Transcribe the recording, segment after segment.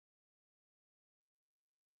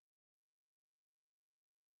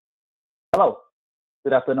Hello,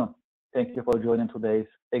 good afternoon. Thank you for joining today's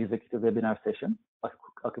executive webinar session,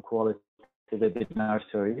 Acu-Quality Webinar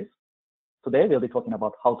series. Today, we'll be talking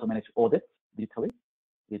about how to manage audits digitally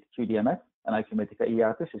with QDMS and Acumatica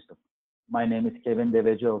ERP system. My name is Kevin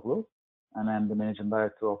Devecioglu, and I'm the Managing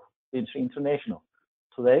Director of Bimser International.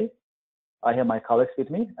 Today, I have my colleagues with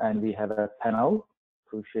me, and we have a panel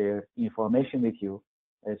to share information with you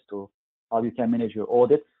as to how you can manage your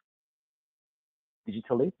audits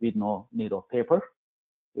digitally with no need of paper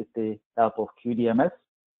with the help of QDMS,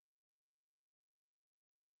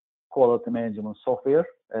 quality management software,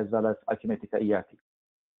 as well as Acumatica ERP.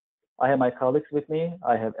 I have my colleagues with me.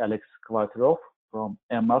 I have Alex Kvartirov from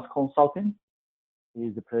MS Consulting. He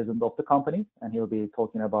is the president of the company, and he'll be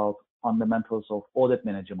talking about fundamentals of audit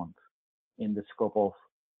management in the scope of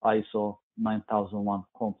ISO 9001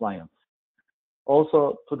 compliance.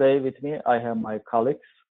 Also today with me, I have my colleagues,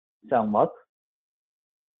 Sam Watt.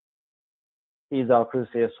 He is our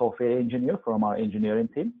pre-sales software engineer from our engineering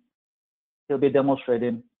team. He'll be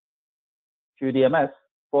demonstrating QDMS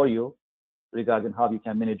for you regarding how you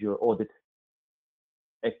can manage your audit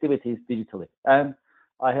activities digitally. And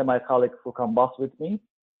I have my colleague Furkan Bas with me.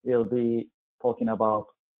 He'll be talking about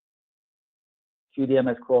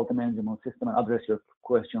QDMS quality management system and address your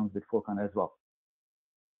questions with Furkan as well.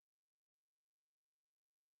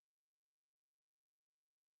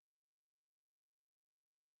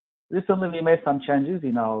 Recently, we made some changes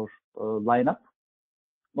in our lineup.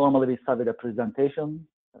 Normally, we start with a presentation,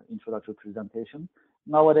 introductory presentation.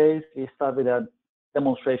 Nowadays, we start with a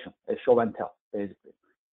demonstration, a show and tell, basically.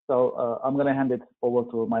 So I'm going to hand it over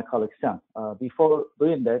to my colleague, Sam. Before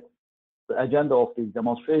doing that, the agenda of this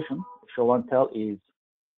demonstration, show and tell, is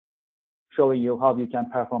showing you how you can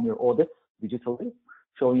perform your audits digitally,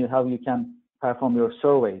 showing you how you can perform your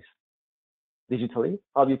surveys digitally,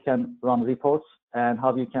 how you can run reports, and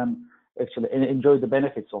how you can actually enjoy the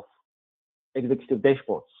benefits of executive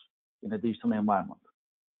dashboards in a digital environment.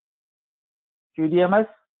 QDMS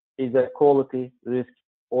is a quality, risk,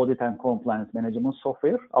 audit, and compliance management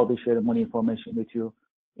software. I'll be sharing more information with you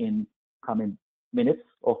in coming minutes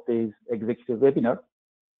of this executive webinar.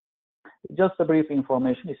 Just a brief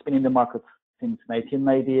information, it's been in the market since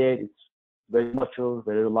 1998. It's very mature,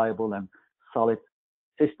 very reliable, and solid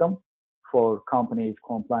system for companies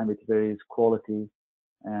complying with various quality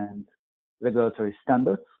and regulatory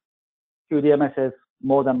standards. QDMS has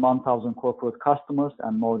more than 1,000 corporate customers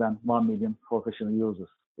and more than 1 million professional users.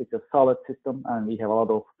 It's a solid system, and we have a lot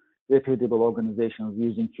of reputable organizations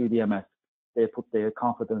using QDMS. They put their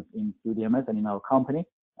confidence in QDMS and in our company,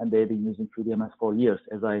 and they've been using QDMS for years,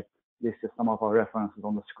 as I listed some of our references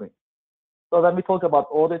on the screen. So when we talk about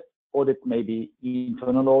audit, audit may be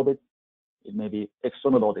internal audit, it may be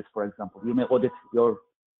external audits, for example. You may audit your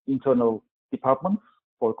internal departments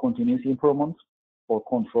for continuous improvement, for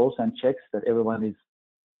controls and checks that everyone is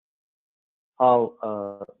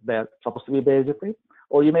how they're supposed to be, basically.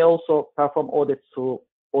 Or you may also perform audits to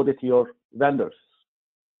audit your vendors,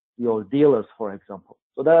 your dealers, for example.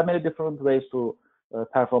 So there are many different ways to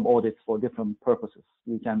perform audits for different purposes.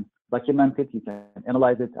 You can document it, you can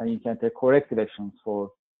analyze it, and you can take corrective actions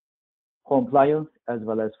for compliance as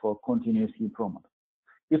well as for continuous improvement.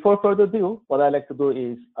 Before further ado, what I like to do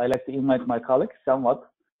is I like to invite my colleague Sam Watt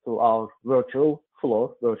to our virtual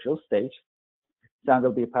floor, virtual stage. Sam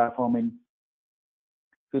will be performing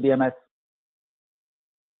QDMS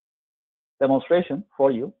demonstration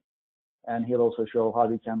for you, and he'll also show how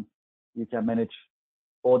you can manage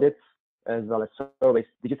audits as well as surveys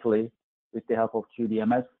digitally with the help of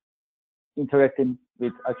QDMS, interacting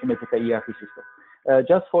with Acumatica ERP system.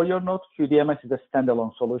 Just for your note, QDMS is a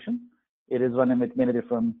standalone solution. It is running with many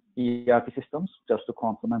different ERP systems just to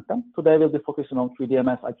complement them. Today, we'll be focusing on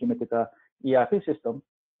QDMS Acumatica ERP system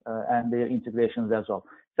and their integrations as well.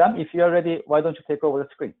 Sam, if you are ready, why don't you take over the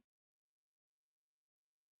screen?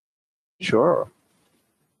 Sure.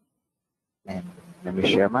 And let me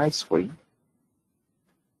share my screen.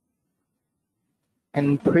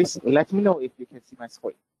 And please let me know if you can see my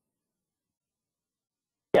screen.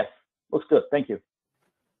 Yes, looks good. Thank you.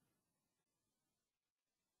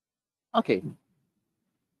 Okay.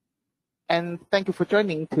 And thank you for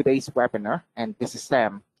joining today's webinar. And this is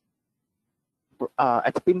Sam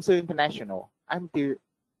at Bimser International. I'm the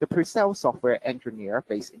pre-sales software engineer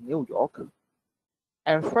based in New York.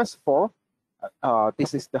 And first of all,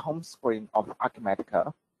 this is the home screen of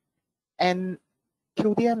Acumatica. And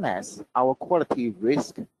QDMS, our quality,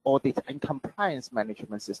 risk, audit, and compliance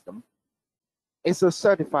management system, is a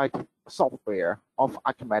certified software of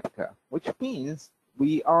Acumatica, which means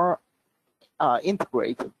we are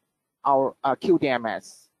integrate our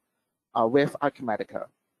QDMS with Acumatica.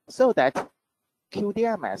 so that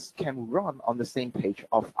QDMS can run on the same page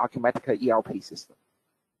of Acumatica ERP system.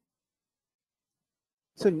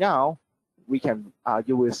 So now we can,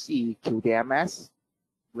 you will see QDMS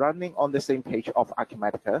running on the same page of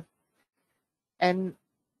Acumatica. And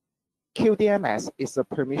QDMS is a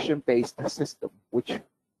permission-based system, which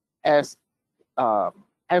as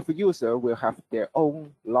every user will have their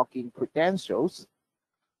own login credentials.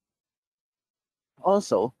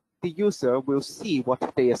 Also, the user will see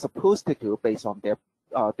what they are supposed to do based on their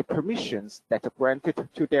the permissions that are granted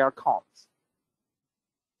to their accounts.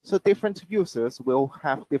 So different users will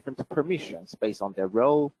have different permissions based on their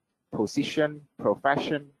role, position,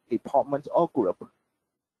 profession, department, or group.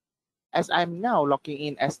 As I'm now logging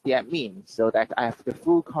in as the admin so that I have the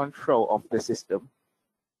full control of the system.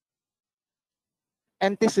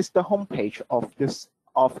 And this is the homepage of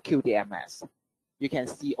QDMS. You can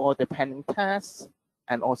see all the pending tasks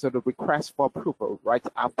and also the request for approval right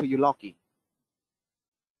after you log in.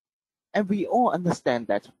 And we all understand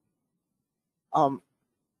that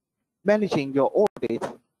managing your audit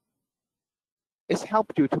is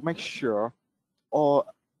help you to make sure or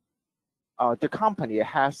the company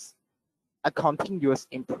has a continuous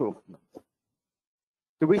improvement.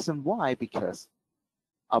 The reason why, because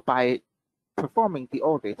by performing the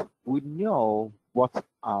audit, we know what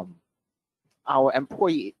our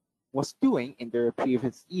employee was doing in the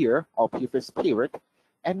previous year or previous period,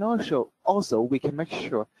 and also we can make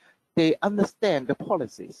sure they understand the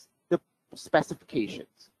policies, the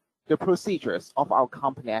specifications, the procedures of our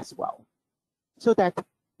company as well, so that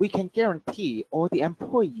we can guarantee all the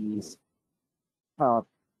employees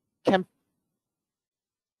can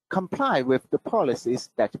comply with the policies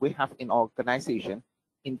that we have in our organization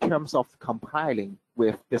in terms of compiling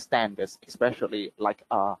with the standards, especially like,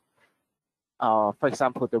 for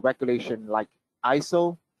example, the regulation like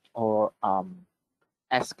ISO or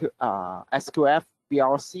SQF,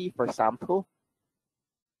 BRC, for example.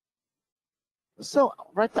 So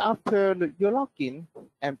right after your login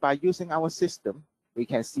and by using our system, we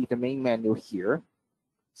can see the main menu here.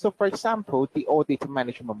 So for example, the audit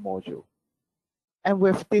management module. And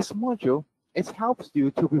with this module, it helps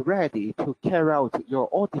you to be ready to carry out your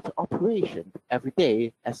audit operation every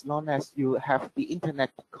day as long as you have the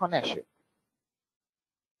internet connection.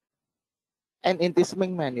 And in this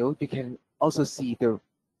main menu, you can also see the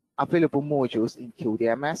available modules in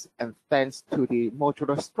QDMS, and thanks to the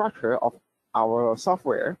modular structure of our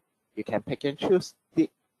software, you can pick and choose the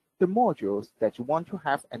modules that you want to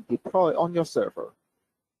have and deploy on your server.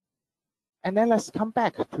 And then let's come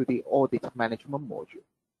back to the audit management module.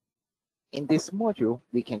 In this module,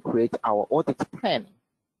 we can create our audit planning.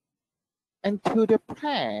 And to the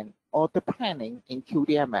plan or the planning in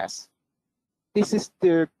QDMS, this is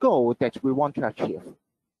the goal that we want to achieve.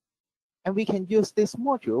 And we can use this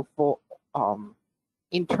module for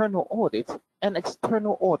internal audit and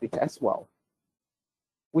external audit as well,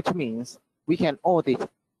 which means we can audit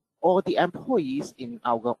all the employees in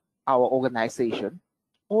our organization,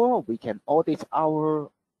 or we can audit our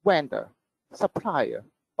vendor, supplier,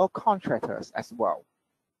 or contractors as well.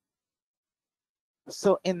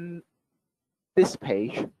 So in this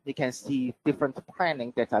page, you can see different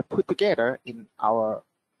planning that I put together in our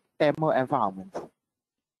demo environment.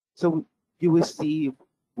 So you will see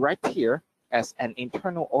right here as an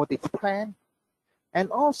internal audit plan, and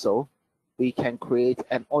also we can create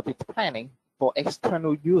an audit planning for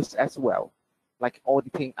external use as well, like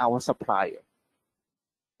auditing our supplier.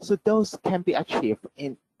 So those can be achieved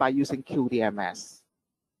by using QDMS.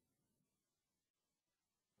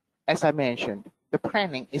 As I mentioned, the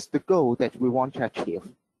planning is the goal that we want to achieve.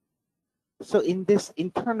 So in this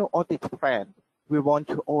internal audit plan, we want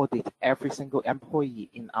to audit every single employee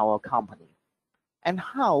in our company. And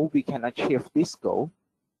how we can achieve this goal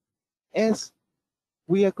is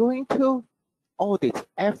we are going to audit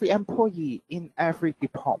every employee in every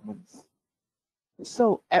department.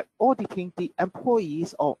 So auditing the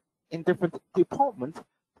employees in different departments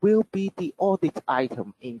will be the audit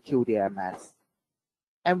item in QDMS.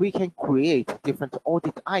 And we can create different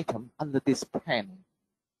audit items under this planning.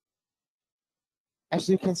 As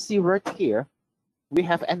you can see right here, we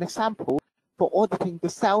have an example for auditing the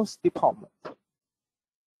sales department.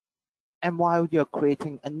 And while you're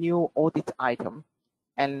creating a new audit item,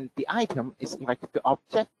 and the item is like the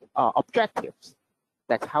objectives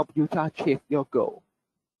that help you to achieve your goal.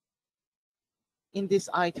 In this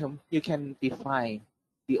item, you can define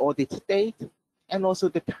the audit date and also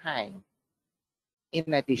the time.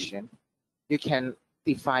 In addition, you can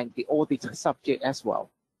define the audit subject as well.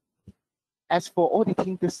 As for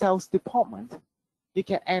auditing the sales department, you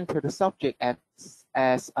can enter the subject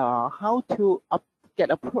as how to get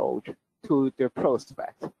approached to the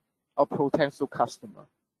prospect or potential customer.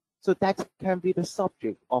 So that can be the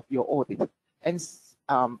subject of your audit, and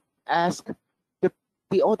ask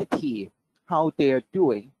the auditee how they are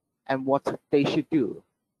doing and what they should do.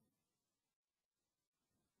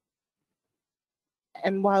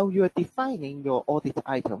 And while you are defining your audit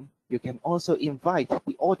item, you can also invite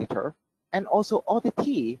the auditor and also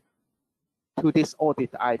auditee to this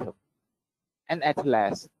audit item. And at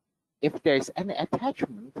last, if there is any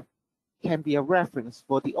attachment, can be a reference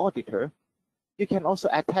for the auditor, you can also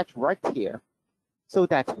attach right here so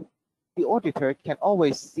that the auditor can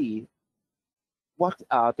always see what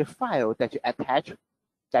the file that you attach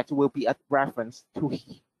that will be a reference to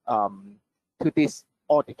this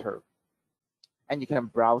auditor. And you can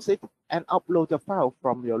browse it and upload the file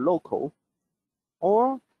from your local,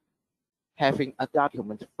 or having a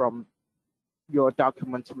document from your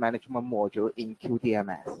document management module in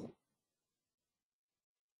QDMS.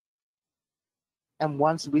 And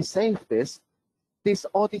once we save this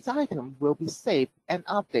audit item will be saved and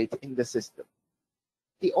updated in the system.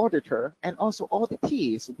 The auditor and also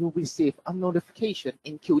auditees will receive a notification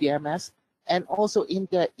in QDMS and also in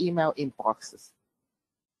their email inboxes.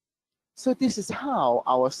 So this is how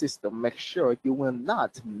our system makes sure you will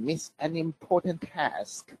not miss an important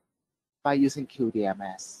task by using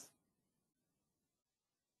QDMS.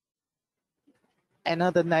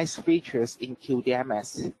 Another nice features in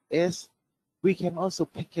QDMS is we can also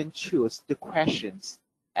pick and choose the questions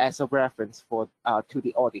as a reference for to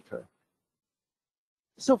the auditor.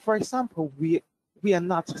 So for example, we are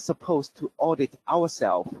not supposed to audit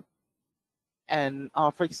ourselves. And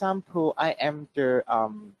for example, I am the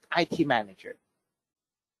IT manager.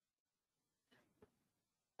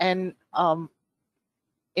 And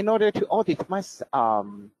in order to audit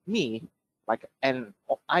me, like an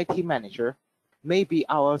IT manager, maybe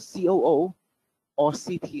our COO or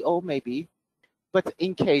CTO maybe, but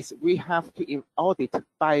in case we have to audit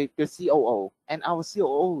by the COO and our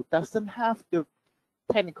COO doesn't have the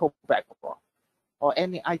technical background or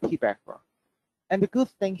any IT background. And the good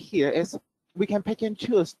thing here is we can pick and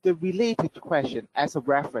choose the related question as a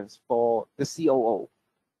reference for the COO.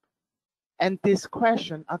 And these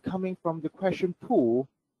questions are coming from the question pool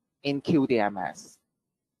in QDMS,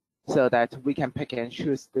 so that we can pick and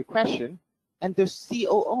choose the question, and the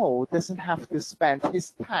COO doesn't have to spend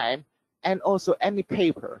his time and also any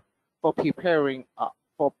paper for preparing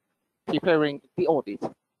the audit.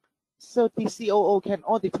 So the COO can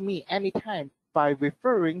audit me anytime by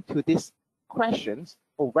referring to these questions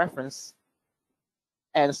or reference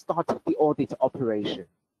and start the audit operation.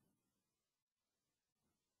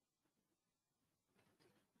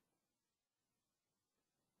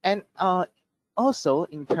 And also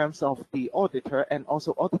in terms of the auditor and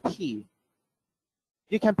also auditee,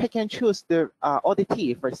 you can pick and choose the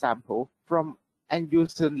auditee, for example, from end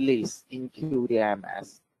user list in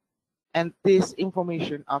QDMS. And this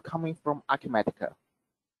information are coming from Acumatica.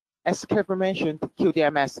 As Kevin mentioned,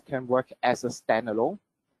 QDMS can work as a standalone.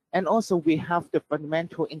 And also we have the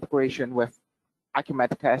fundamental integration with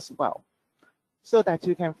Acumatica as well, so that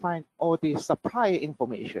you can find all the supplier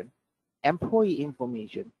information, employee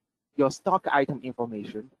information, your stock item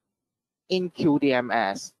information in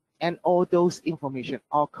QDMS. And all those information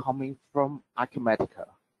are coming from Acumatica.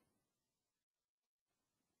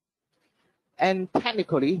 And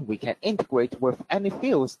technically, we can integrate with any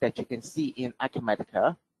fields that you can see in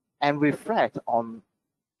Acumatica and reflect on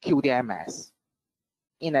QDMS.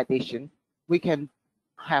 In addition, we can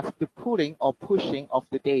have the pulling or pushing of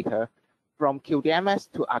the data from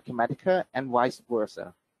QDMS to Acumatica and vice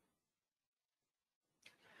versa.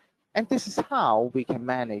 And this is how we can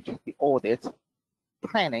manage the audit,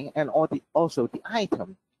 planning, and also the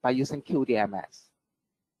item by using QDMS.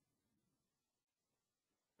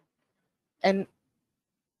 And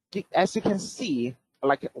as you can see,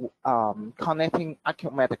 like connecting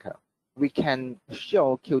Acumatica, we can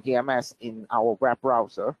show QDMS in our web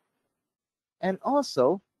browser. And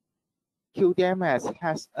also, QDMS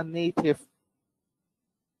has a native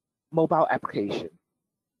mobile application,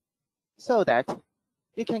 so that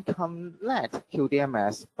you can connect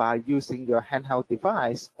QDMS by using your handheld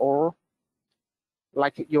device or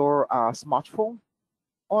like your smartphone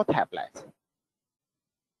or tablet.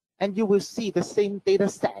 And you will see the same data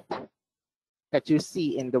set that you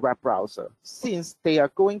see in the web browser, since they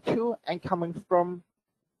are going to and coming from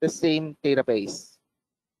the same database.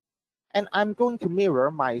 And I'm going to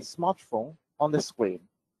mirror my smartphone on the screen.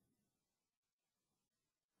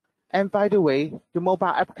 And by the way, the mobile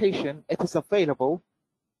application, it is available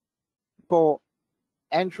for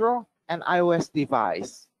Android and iOS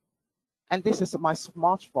device. And this is my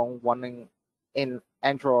smartphone running in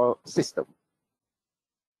Android system.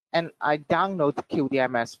 And I download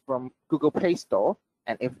QDMS from Google Play Store.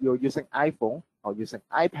 And if you're using iPhone or using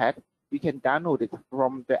iPad, you can download it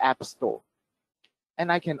from the App Store.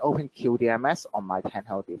 And I can open QDMS on my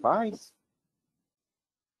handheld device.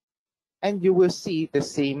 And you will see the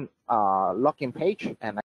same login page,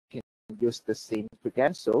 and I can use the same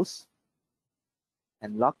credentials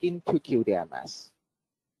and log into QDMS.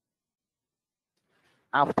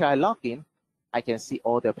 After I log in, I can see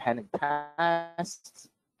all the pending tasks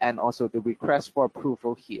and also the request for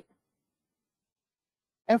approval here.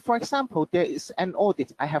 And for example, there is an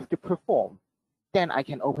audit I have to perform. Then I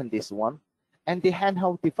can open this one, and the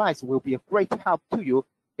handheld device will be a great help to you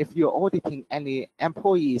if you're auditing any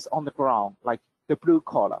employees on the ground, like the blue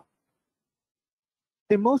collar.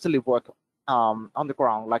 They mostly work on the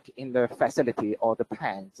ground, like in the facility or the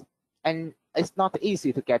plant, and it's not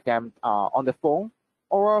easy to get them on the phone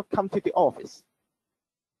or come to the office.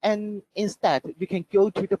 And instead, you can go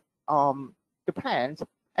to the plant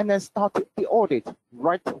and then start the audit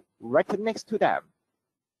right next to them.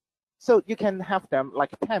 So you can have them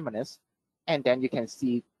like 10 minutes, and then you can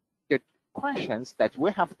see the questions that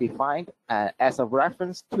we have defined as a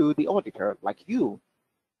reference to the auditor, like you.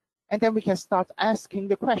 And then we can start asking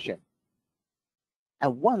the question.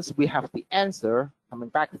 And once we have the answer coming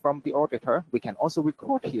back from the auditor, we can also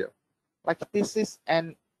record here. Like this is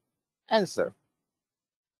an answer,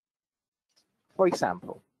 for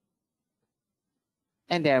example.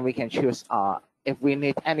 And then we can choose if we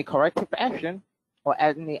need any corrective action or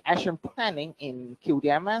any action planning in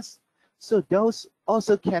QDMS. So those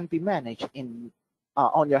also can be managed in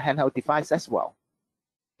on your handheld device as well.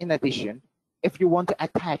 In addition, if you want to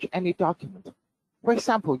attach any document, for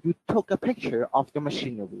example, you took a picture of the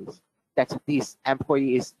machineries that this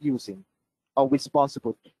employee is using or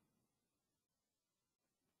responsible.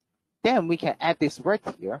 Then we can add this right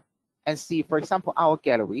here and see, for example, our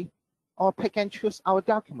gallery, or pick and choose our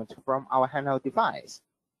document from our handheld device.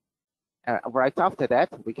 Right after that,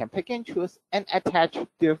 we can pick and choose and attach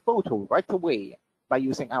the photo right away by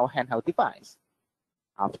using our handheld device.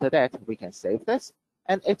 After that, we can save this,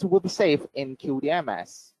 and it will be saved in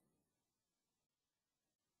QDMS.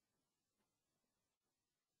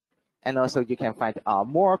 And also, you can find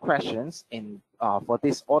more questions in for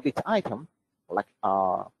this audit item, like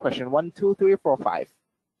question 1, 2, 3, 4, 5.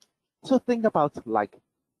 So think about, like,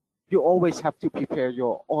 you always have to prepare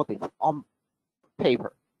your audit on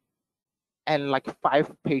paper, and like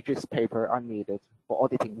 5 pages paper are needed for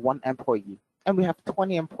auditing 1 employee, and we have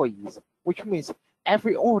 20 employees, which means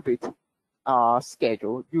every audit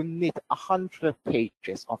schedule you need 100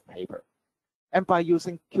 pages of paper. And by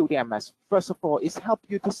using QDMS, first of all, it's help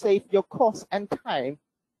you to save your cost and time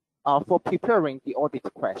for preparing the audit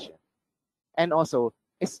question, and also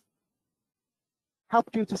it's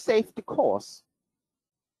helped you to save the cost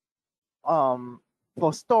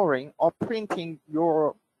for storing or printing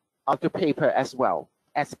your the paper as well,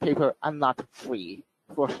 as paper are not free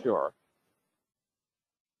for sure.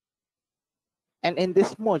 And in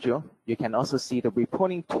this module, you can also see the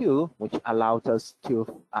reporting tool, which allows us to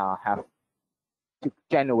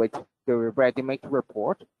generate the ready-made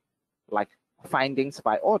report, like findings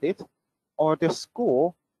by audit, or the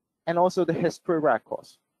score, and also the history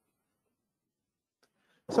records.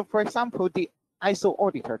 So for example, the ISO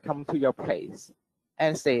auditor come to your place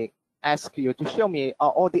and ask you to show me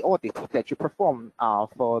all the audits that you performed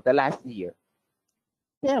for the last year.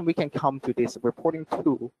 Then we can come to this reporting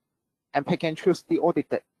tool and pick and choose the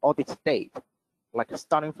audit date, like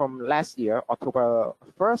starting from last year, October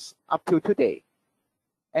 1st, up to today.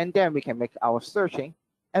 And then we can make our searching,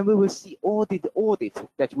 and we will see all the audits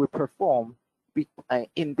that we perform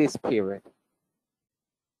in this period.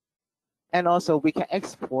 And also we can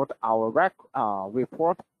export our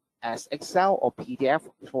report as Excel or PDF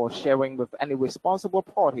for sharing with any responsible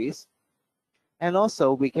parties. And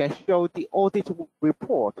also we can show the audit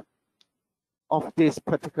report of this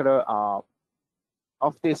particular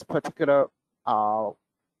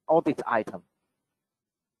audit item.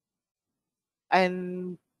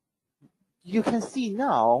 And you can see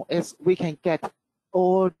now is we can get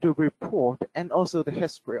all the report and also the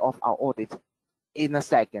history of our audit in a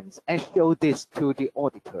second and show this to the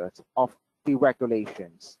auditors of the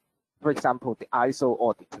regulations. For example, the ISO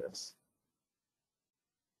auditors.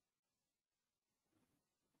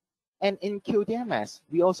 And in QDMS,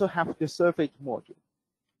 we also have the survey module.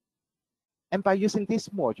 And by using this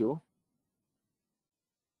module,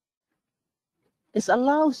 it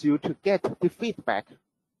allows you to get the feedback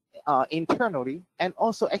internally and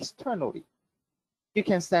also externally. You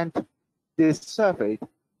can send this survey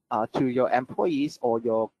to your employees or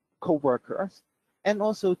your co-workers and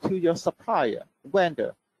also to your supplier,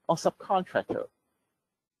 vendor, or subcontractor.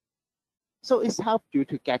 So it's helped you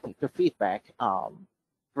to get the feedback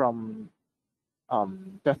from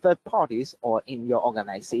the third parties or in your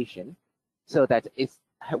organization, so that it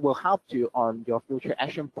will help you on your future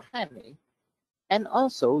action planning. And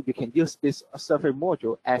also you can use this survey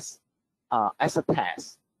module as a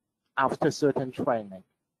test after certain training,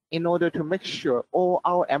 in order to make sure all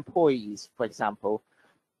our employees, for example,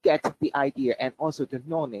 get the idea and also the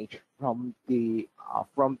knowledge from the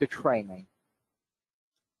training.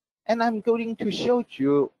 And I'm going to show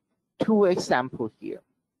you 2 examples here.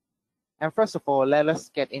 And first of all, let us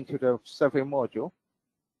get into the survey module.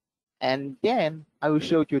 And then I will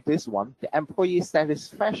show you this one, the employee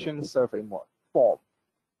satisfaction survey form.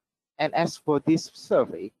 And as for this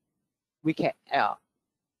survey, we can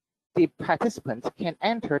the participants can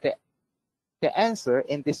enter the answer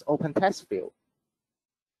in this open text field.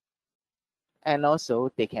 And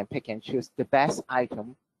also they can pick and choose the best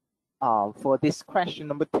item for this question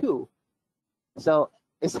number 2. So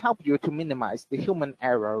it's helped you to minimize the human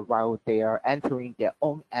error while they are entering their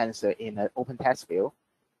own answer in an open text field.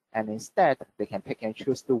 And instead, they can pick and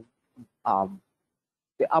choose the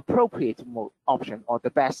appropriate option or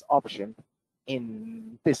the best option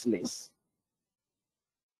in this list.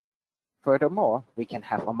 Furthermore, we can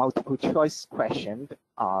have a multiple choice question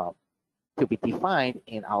to be defined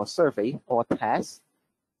in our survey or test,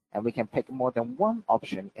 and we can pick more than one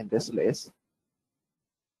option in this list.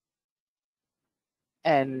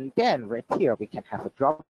 And then right here, we can have a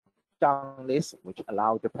drop-down list, which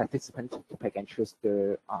allow the participant to pick and choose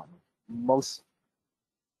the most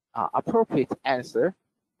appropriate answer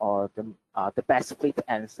or the best fit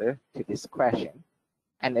answer to this question.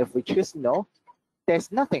 And if we choose no,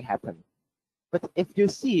 there's nothing happen. But if you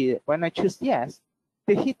see, when I choose yes,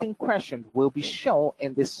 the hidden question will be shown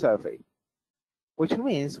in this survey, which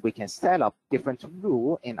means we can set up different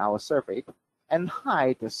rules in our survey and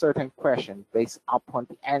hide a certain question based upon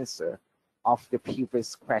the answer of the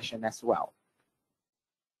previous question as well.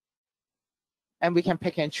 And we can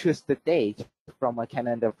pick and choose the date from a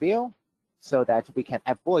calendar view so that we can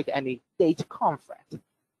avoid any date conflict.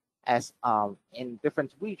 As in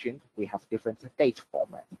different regions, we have different date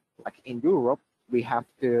format. Like in Europe, we have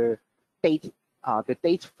the date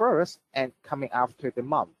first and coming after the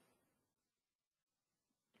month.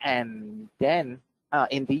 And then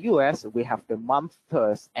in the US, we have the month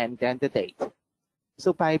first and then the date.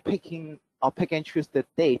 So by picking or pick and choose the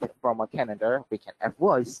date from a calendar, we can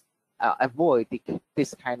avoid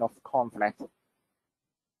this kind of conflict.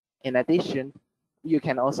 In addition, you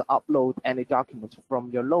can also upload any documents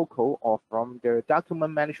from your local or from the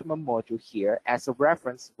document management module here as a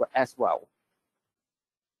reference as well.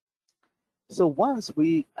 So once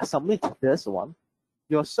we submit this one,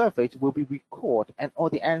 your survey will be recorded and all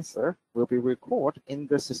the answer will be recorded in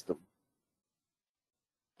the system.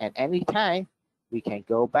 And anytime we can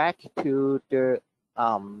go back to the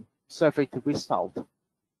survey result.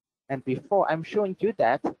 And before I'm showing you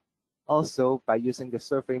that, also by using the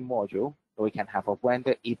survey module, we can have a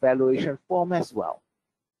vendor evaluation form as well,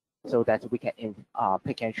 so that we can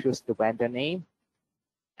pick and choose the vendor name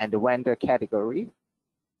and the vendor category.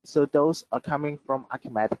 So those are coming from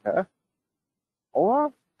Acumatica,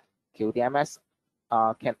 or QDMS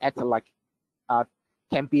can act like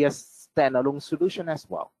can be a standalone solution as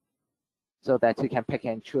well, so that you can pick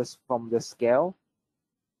and choose from the scale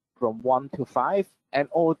from 1 to 5, and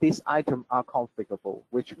all these items are configurable,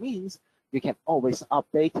 which means you can always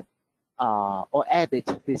update or edit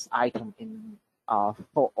this item in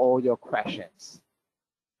for all your questions.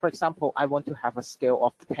 For example, I want to have a scale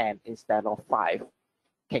of 10 instead of 5.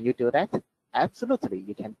 Can you do that? Absolutely,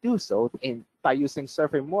 you can do so by using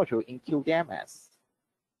survey module in QDMS.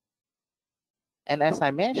 And as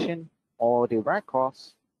I mentioned, all the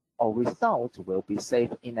records or results will be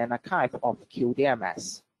saved in an archive of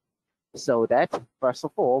QDMS. So that, first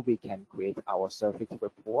of all, we can create our survey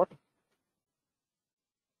report.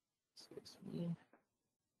 Excuse me.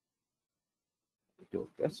 Do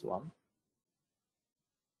this one.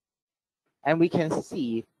 And we can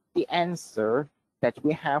see the answer that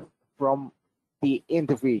we have from the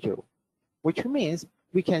individual, which means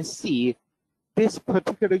we can see this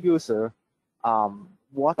particular user,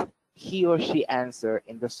 what he or she answered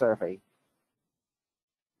in the survey.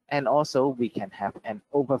 And also we can have an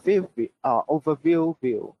overview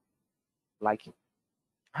view, like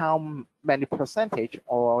how many percentage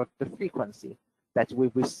or the frequency that we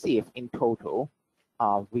receive in total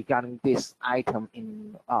regarding this item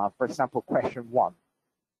in, for example, question 1.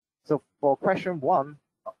 So for question 1,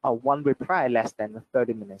 one reply less than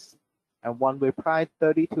 30 minutes. and one replied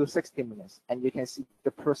 30 to 60 minutes. And you can see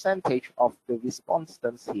the percentage of the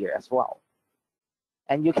respondents here as well.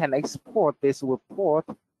 And you can export this report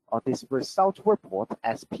or this result report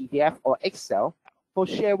as PDF or Excel for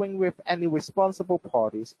sharing with any responsible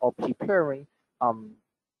parties or preparing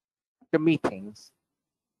the meetings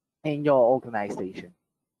in your organization.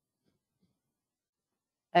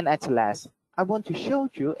 And at last, I want to show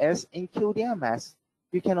you as in QDMS,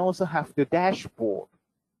 you can also have the dashboard.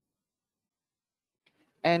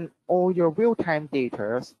 And all your real-time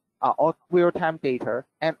data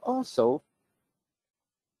and also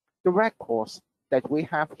the records that we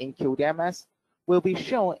have in QDMS will be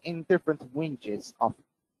shown in different ranges of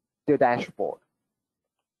the dashboard.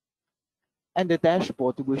 And the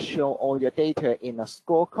dashboard will show all your data in a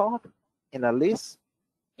scorecard, in a list,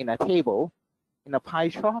 in a table, in a pie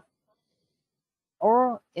chart,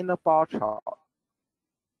 or in a bar chart.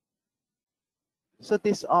 So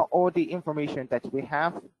these are all the information that we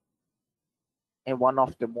have in one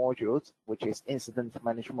of the modules, which is incident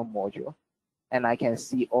management module. And I can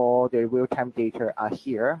see all the real-time data are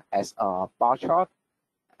here as a bar chart,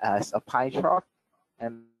 as a pie chart,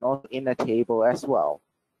 and also in a table as well.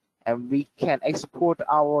 And we can export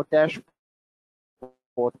our dashboard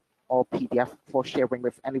or PDF for sharing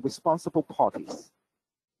with any responsible parties.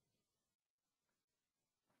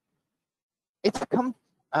 It comes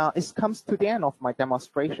to the end of my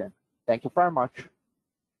demonstration. Thank you very much.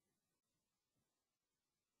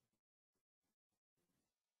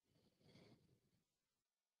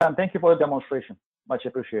 And thank you for the demonstration. Much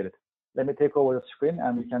appreciated. Let me take over the screen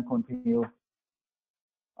and we can continue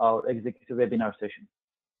our executive webinar session.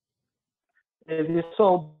 As you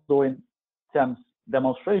saw during Sam's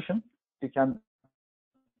demonstration, you can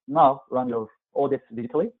now run your audits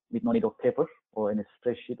digitally with no need of paper or any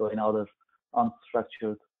spreadsheet or any other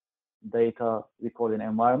unstructured data recording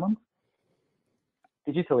environment.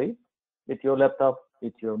 Digitally, with your laptop,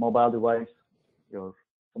 with your mobile device, your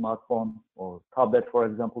smartphone or tablet, for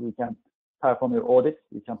example, you can perform your audits,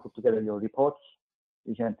 you can put together your reports,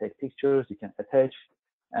 you can take pictures, you can attach,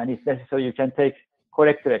 and if necessary, you can take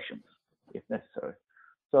corrective actions if necessary.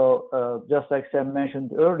 So just like Sam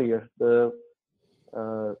mentioned earlier, the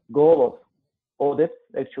goal of audits,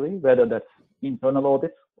 actually, whether that's internal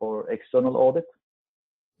audit or external audit,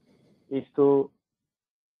 is to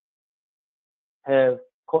have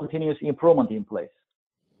continuous improvement in place,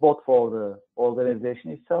 both for the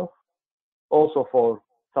organization itself, also for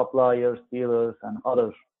suppliers, dealers, and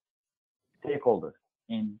other stakeholders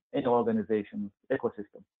in any organization's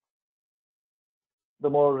ecosystem. The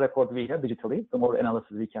more records we have digitally, the more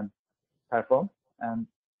analysis we can perform and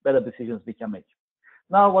better decisions we can make.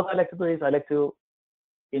 Now, what I like to do is I like to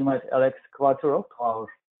invite Alex Quartero to our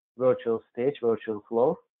virtual stage, virtual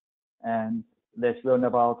floor, and let's learn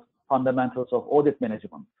about fundamentals of audit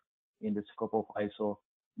management in the scope of ISO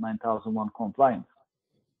 9001 compliance.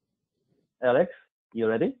 Alex, you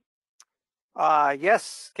ready?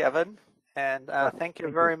 Yes, Kevin, and thank you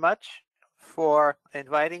very much for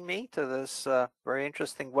inviting me to this very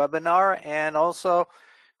interesting webinar, and also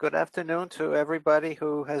good afternoon to everybody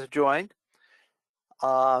who has joined.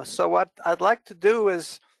 So what I'd like to do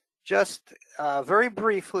is just very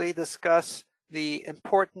briefly discuss the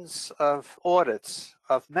importance of audits,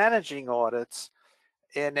 of managing audits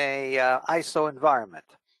in a ISO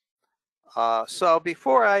environment. So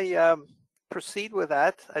before I proceed with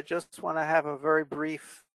that, I just want to have a very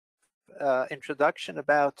brief introduction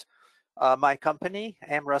about my company,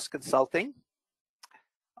 AmRus Consulting.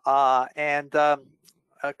 Could I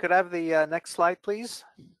have the next slide, please?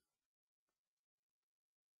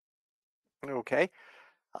 Okay.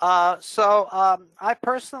 I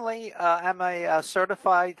personally am a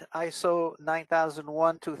certified ISO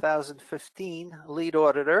 9001-2015 lead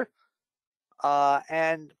auditor,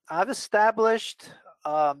 and I've established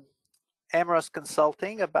AmRus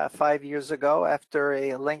Consulting about 5 years ago after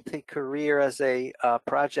a lengthy career as a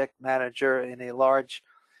project manager in a large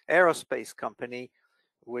aerospace company,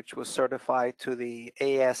 which was certified to the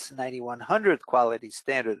AS 9100 quality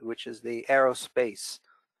standard, which is the aerospace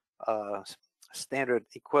standard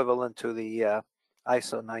equivalent to the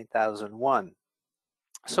ISO 9001.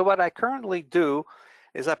 So what I currently do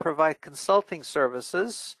is I provide consulting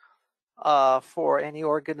services for any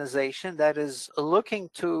organization that is looking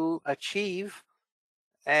to achieve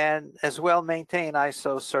and as well maintain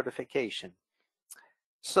ISO certification.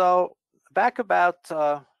 So back about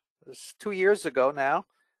 2 years ago now,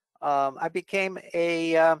 I became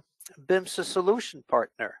a Bimser solution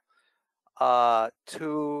partner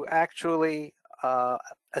to actually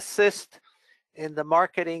assist in the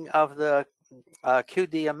marketing of the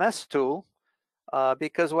QDMS tool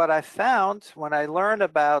because what I found when I learned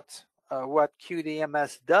about what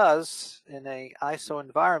QDMS does in a ISO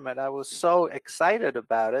environment, I was so excited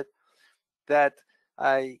about it that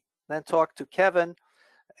I then talked to Kevin,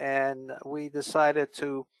 and we decided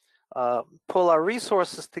to pull our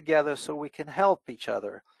resources together so we can help each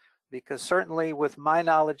other. Because certainly with my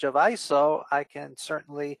knowledge of ISO, I can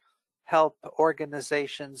certainly help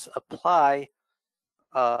organizations apply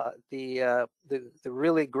the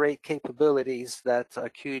really great capabilities that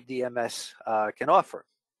QDMS can offer.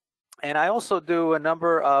 And I also do a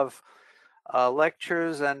number of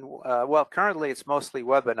lectures and, well, currently it's mostly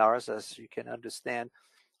webinars, as you can understand,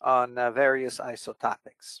 on various ISO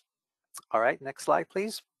topics. All right, next slide,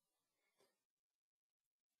 please.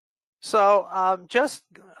 So just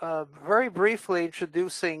very briefly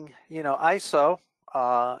introducing, ISO,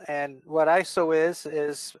 and what ISO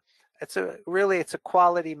is it's a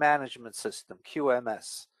quality management system,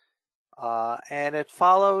 QMS, and it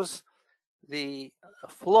follows the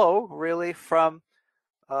flow really from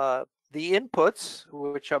the inputs,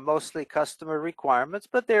 which are mostly customer requirements,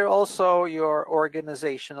 but they're also your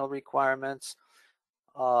organizational requirements,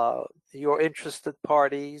 your interested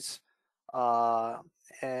parties,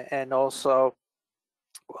 and also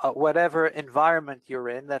whatever environment you're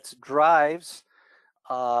in that drives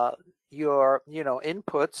your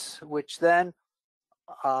inputs, which then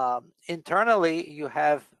internally you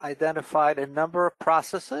have identified a number of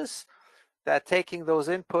processes that taking those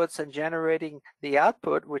inputs and generating the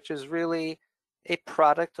output, which is really a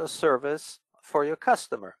product or service for your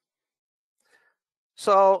customer.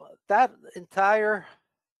 So that entire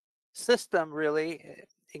system really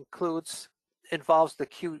involves the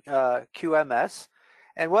QMS,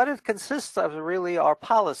 and what it consists of really are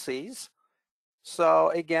policies. So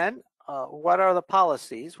again, what are the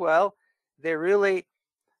policies? Well, they really,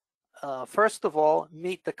 first of all,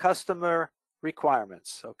 meet the customer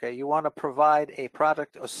requirements. Okay, you want to provide a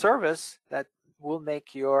product or service that will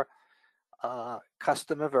make your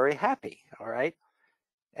customer very happy. All right,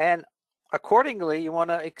 and accordingly, you want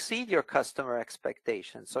to exceed your customer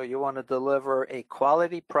expectations. So you want to deliver a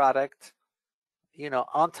quality product,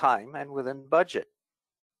 on time and within budget.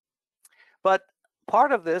 But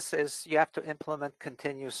part of this is you have to implement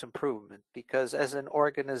continuous improvement, because as an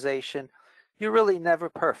organization, you're really never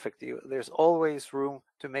perfect. There's always room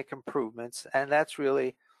to make improvements, and that's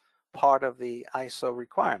really part of the ISO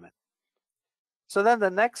requirement. So then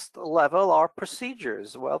the next level are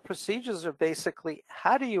procedures. Well, procedures are basically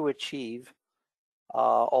how do you achieve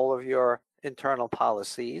all of your internal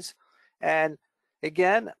policies. And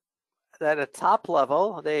again, at a top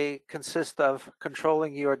level, they consist of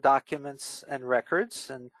controlling your documents and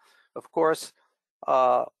records. And of course,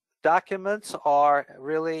 documents are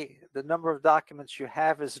really, the number of documents you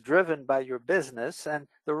have is driven by your business, and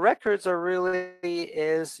the records are really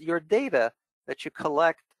is your data that you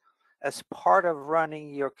collect as part of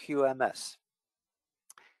running your QMS.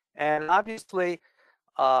 And obviously,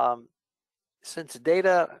 since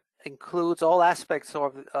data includes all aspects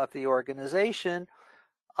of the organization,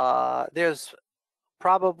 there's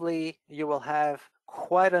probably, you will have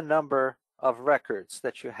quite a number of records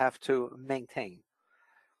that you have to maintain.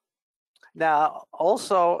 Now,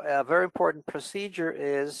 also a very important procedure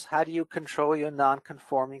is how do you control your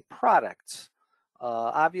non-conforming products?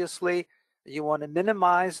 Obviously, you want to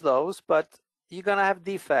minimize those, but you're going to have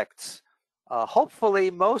defects. Hopefully,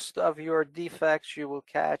 most of your defects you will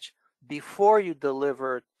catch before you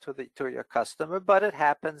deliver to your customer, but it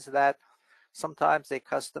happens that sometimes a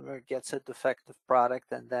customer gets a defective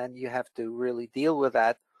product, and then you have to really deal with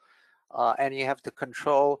that, and you have to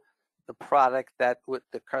control the product that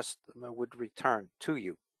the customer would return to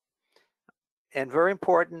you. And very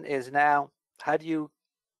important is now, how do you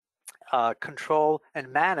control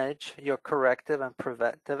and manage your corrective and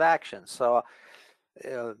preventive actions? So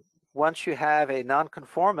once you have a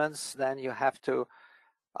non-conformance, then you have to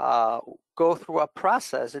go through a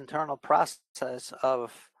process, internal process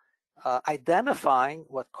of identifying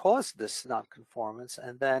what caused this non-conformance,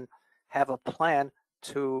 and then have a plan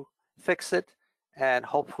to fix it, and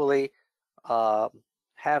hopefully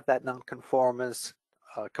have that non-conformance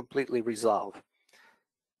completely resolved.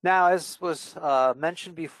 Now, as was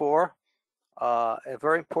mentioned before, a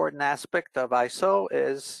very important aspect of ISO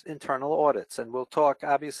is internal audits, and we'll talk,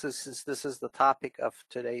 obviously, since this is the topic of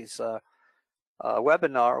today's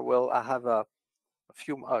webinar, we'll have a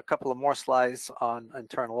couple of more slides on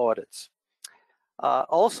internal audits.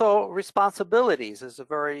 Also, responsibilities is a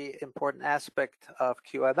very important aspect of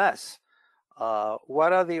QMS.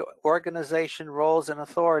 What are the organization roles and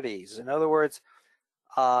authorities? In other words,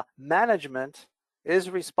 management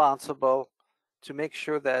is responsible to make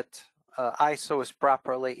sure that ISO is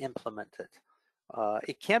properly implemented.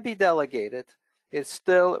 It can be delegated. It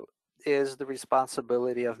still is the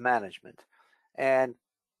responsibility of management. And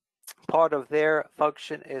part of their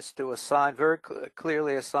function is to assign, very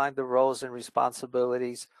clearly assign the roles and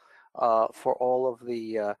responsibilities for all of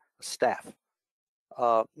the staff.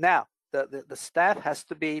 Now, the staff has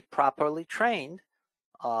to be properly trained.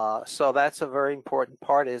 So that's a very important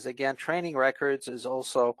part. Is again, training records is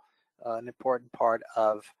also an important part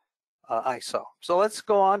of ISO. So let's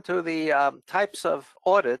go on to the types of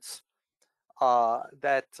audits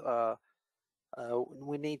that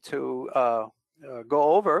we need to go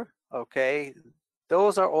over. Okay,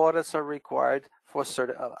 those audits are required for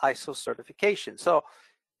ISO certification. So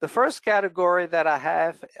the first category that I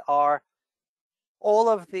have are all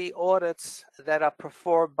of the audits that are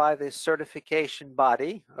performed by the certification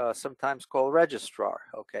body, sometimes called registrar.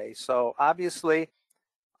 Okay, so obviously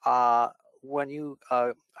when you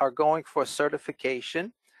are going for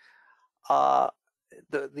certification,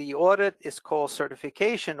 the audit is called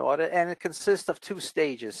certification audit, and it consists of two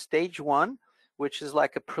stages. Stage one, which is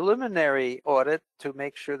like a preliminary audit to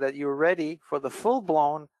make sure that you're ready for the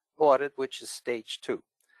full-blown audit, which is stage two.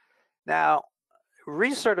 Now,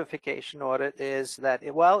 recertification audit is that,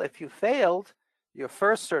 well, if you failed your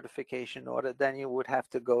first certification audit, then you would have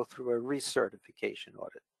to go through a recertification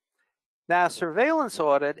audit. Now, surveillance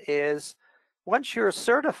audit is once you're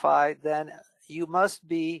certified, then you must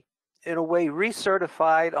be, in a way,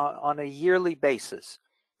 recertified on a yearly basis.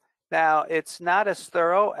 Now, it's not as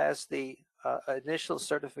thorough as the initial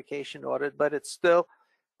certification audit, but it's still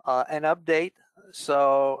an update.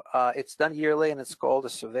 So it's done yearly, and it's called a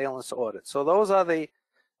surveillance audit. So those are the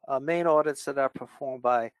main audits that are performed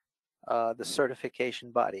by the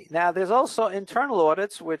certification body. Now, there's also internal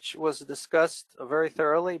audits, which was discussed very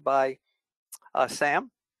thoroughly by Sam,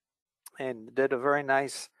 and did a very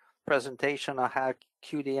nice presentation on how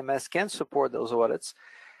QDMS can support those audits.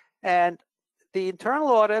 And the internal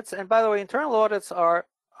audits, and by the way, internal audits are,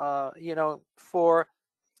 you know, for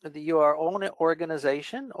your own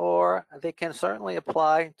organization, or they can certainly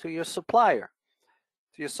apply to your supplier,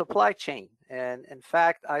 to your supply chain. And in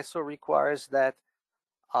fact, ISO requires that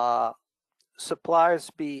suppliers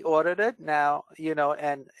be audited. Now, you know,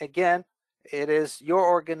 and again, it is your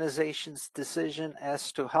organization's decision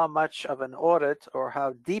as to how much of an audit or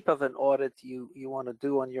how deep of an audit you want to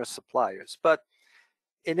do on your suppliers. But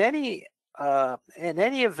in any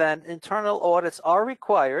event, internal audits are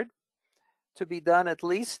required to be done at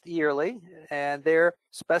least yearly, and they're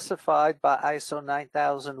specified by ISO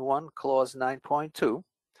 9001 clause 9.2,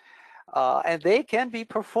 and they can be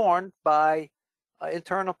performed by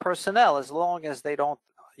internal personnel as long as they don't,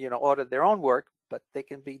 you know, audit their own work, but they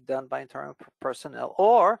can be done by internal personnel,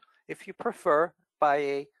 or if you prefer, by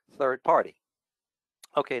a third party.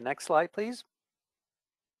 Okay, next slide, please.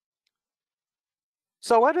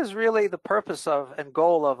 So what is really the purpose of and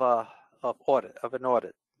goal of an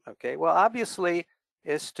audit? Okay, well, obviously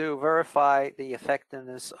is to verify the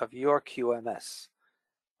effectiveness of your QMS.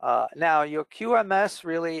 Now, your QMS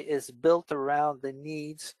really is built around the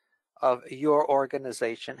needs of your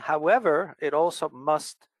organization. However, it also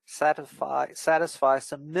must satisfy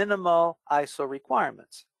some minimal ISO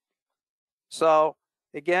requirements. So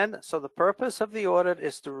again, so the purpose of the audit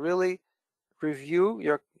is to really review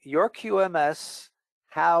your QMS,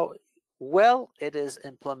 how well it is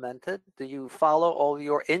implemented. Do you follow all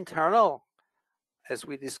your internal, as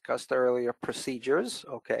we discussed earlier, procedures?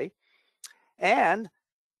 Okay, and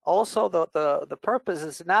also the purpose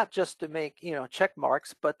is not just to make, you know, check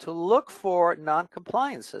marks, but to look for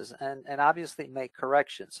non-compliances and obviously make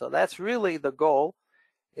corrections. So that's really the goal,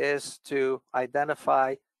 is to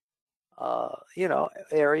identify you know,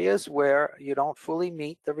 areas where you don't fully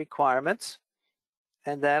meet the requirements,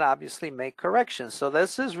 and then obviously make corrections. So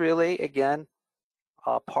this is really, again,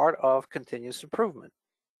 part of continuous improvement.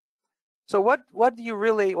 So what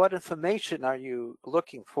information are you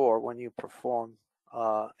looking for when you perform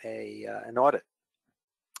an audit?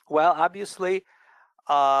 Well, obviously,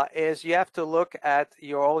 is you have to look at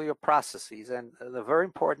all your processes, and the very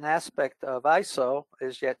important aspect of ISO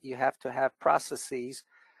is that you have to have processes,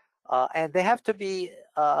 and they have to be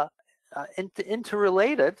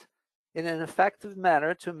interrelated in an effective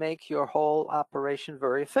manner to make your whole operation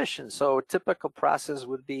very efficient. So a typical process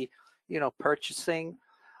would be, you know, purchasing.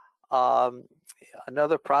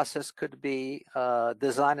 Another process could be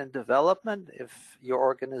design and development, if your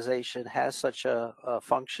organization has such a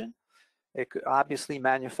function. It could, obviously,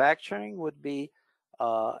 manufacturing would be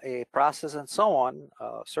a process, and so on.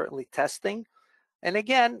 Certainly testing. And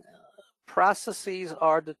again, processes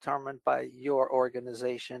are determined by your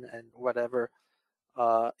organization and whatever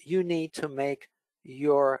you need to make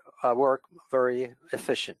your work very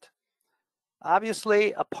efficient.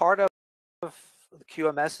 Obviously, a part of the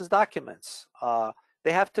QMS is documents.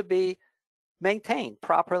 They have to be maintained,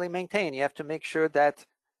 properly maintained. You have to make sure that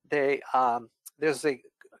there's a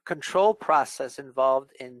control process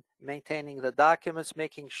involved in maintaining the documents,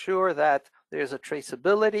 making sure that there's a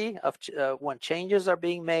traceability of when changes are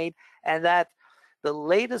being made, and that the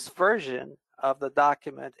latest version of the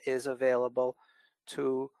document is available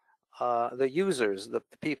to the users, the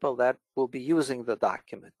people that will be using the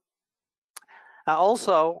document. Now,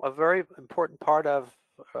 also, a very important part of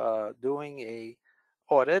doing a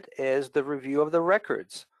audit is the review of the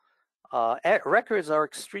records. Records are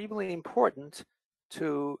extremely important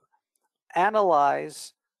to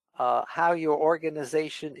analyze how your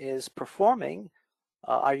organization is performing.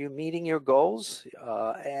 Are you meeting your goals?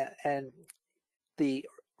 And the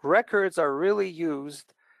records are really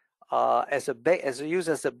used as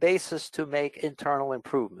a basis to make internal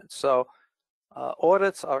improvements. So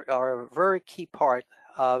audits are a very key part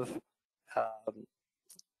of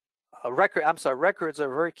records are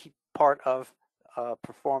a very key part of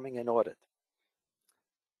performing an audit.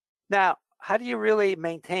 Now, how do you really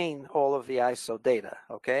maintain all of the ISO data?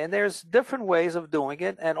 Okay, and there's different ways of doing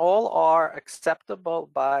it, and all are acceptable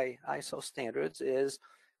by ISO standards.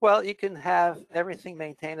 Well, you can have everything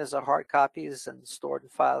maintained as a hard copies and stored in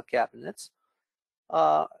file cabinets.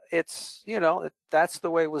 It's, you know, that's the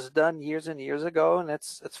way it was done years and years ago, and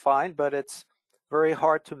it's fine, but it's very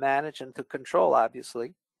hard to manage and to control,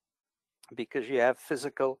 obviously, because you have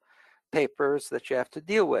physical papers that you have to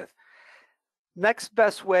deal with. Next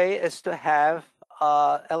best way is to have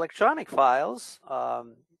electronic files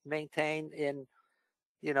maintained in,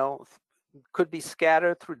 you know, could be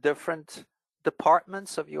scattered through different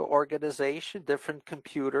departments of your organization, different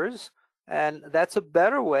computers, and that's a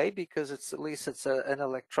better way because it's at least an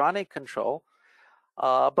electronic control.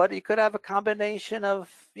 But you could have a combination of,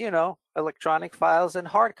 you know, electronic files and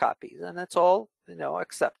hard copies, and it's all, you know,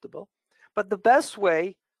 acceptable. But the best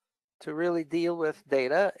way to really deal with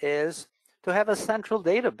data is to have a central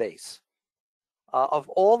database of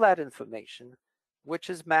all that information, which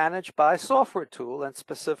is managed by a software tool, and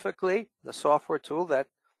specifically the software tool that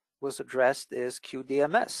was addressed is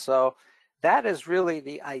QDMS. So that is really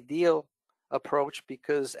the ideal approach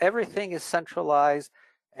because everything is centralized,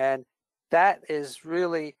 and that is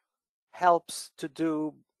really helps to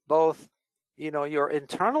do both, you know, your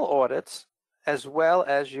internal audits as well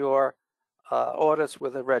as your audits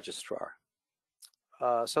with a registrar.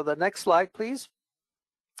 So the next slide, please.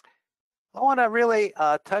 I want to really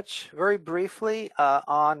touch very briefly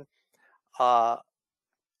on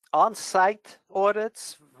on-site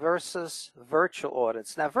audits versus virtual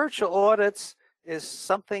audits. Now, virtual audits is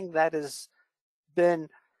something that has been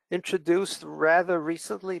introduced rather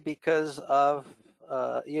recently because of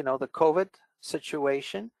you know, the COVID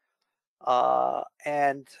situation,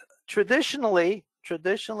 and traditionally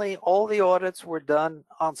all the audits were done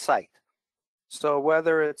on site. So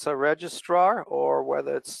whether it's a registrar or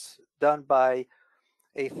whether it's done by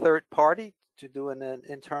a third party to do an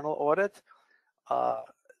internal audit,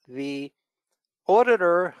 the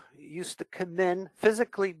auditor used to come in,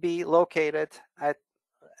 physically be located at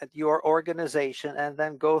your organization, and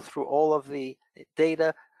then go through all of the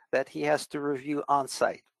data that he has to review on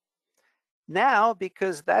site. Now,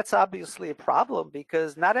 because that's obviously a problem,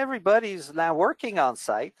 because not everybody's now working on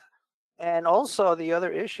site, and also the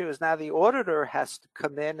other issue is now the auditor has to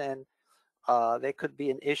come in, and there could be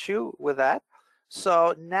an issue with that.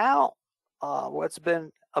 So now what's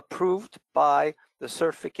been approved by the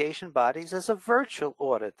certification bodies is a virtual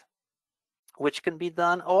audit, which can be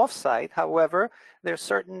done off-site. However, there are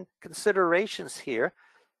certain considerations here.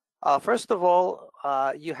 First of all,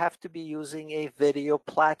 you have to be using a video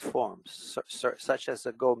platform, such as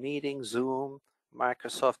a Go Meeting, Zoom,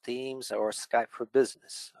 Microsoft Teams, or Skype for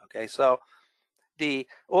Business. Okay, so the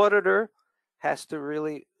auditor has to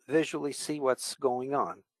really visually see what's going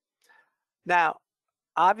on. Now,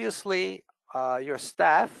 obviously, your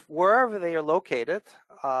staff, wherever they are located,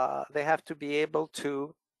 they have to be able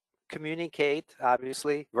to communicate,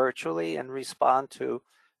 obviously, virtually and respond to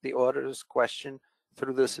the auditor's question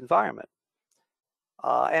through this environment.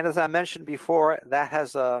 And as I mentioned before, that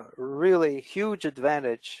has a really huge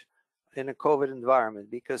advantage in a COVID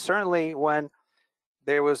environment, because certainly when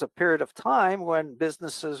there was a period of time when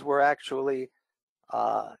businesses were actually,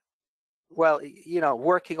 well, you know,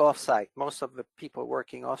 working off-site, most of the people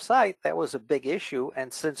working off-site, that was a big issue.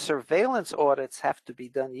 And since surveillance audits have to be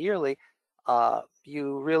done yearly,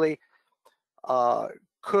 you really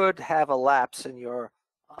could have a lapse in your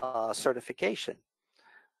certification.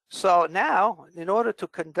 So now, in order to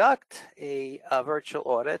conduct a virtual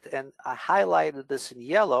audit, and I highlighted this in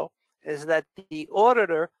yellow, is that the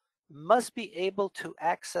auditor must be able to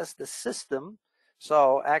access the system.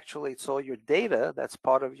 So actually, it's all your data that's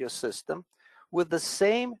part of your system with the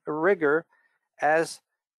same rigor as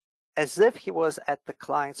if he was at the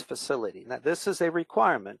client's facility. Now, this is a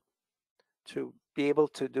requirement to be able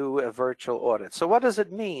to do a virtual audit. So what does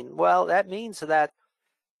it mean? Well, that means that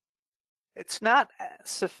it's not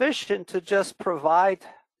sufficient to just provide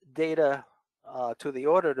data to the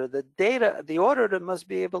auditor. The auditor must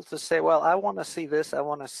be able to say, well, I want to see this, I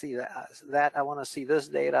want to see that, I want to see this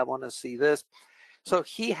data, I want to see this. So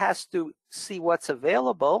he has to see what's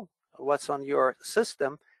available, what's on your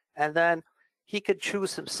system, and then he could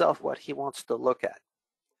choose himself what he wants to look at.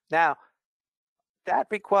 Now, that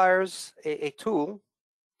requires a tool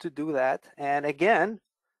to do that. And again,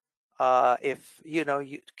 if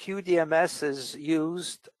QDMS is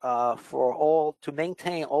used to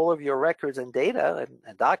maintain all of your records and data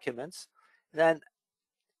and documents, then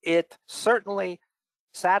it certainly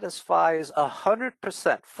satisfies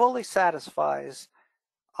 100%, fully satisfies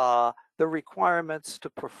the requirements to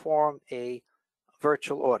perform a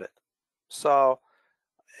virtual audit. So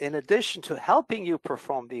in addition to helping you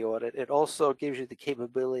perform the audit, it also gives you the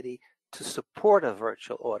capability to support a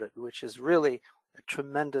virtual audit, which is really a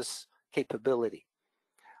tremendous capability.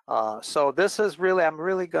 So this is really, I'm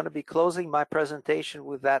really going to be closing my presentation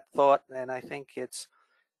with that thought, and I think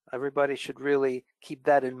everybody should really keep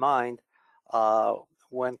that in mind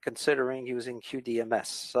when considering using QDMS.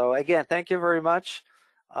 So again, thank you very much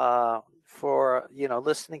for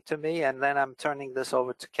listening to me, and then I'm turning this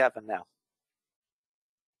over to Kevin now.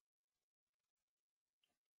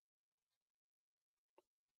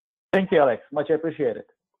 Thank you, Alex. Much appreciated.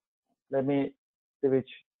 Let me switch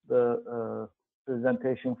the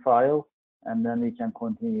presentation file, and then we can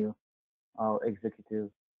continue our executive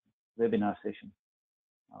webinar session.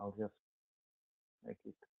 I'll just make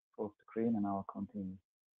it full screen and I'll continue.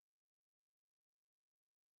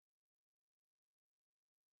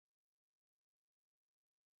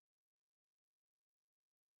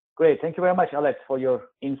 Great. Thank you very much, Alex, for your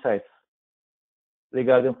insights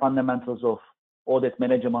regarding fundamentals of audit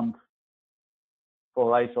management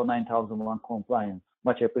for ISO 9001 compliance.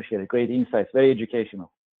 Much appreciated. Great insights. Very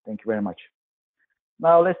educational. Thank you very much.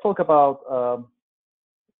 Now let's talk about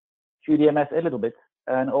QDMS a little bit,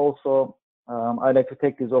 and also I'd like to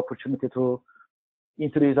take this opportunity to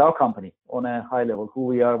introduce our company on a high level, who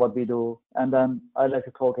we are, what we do, and then I'd like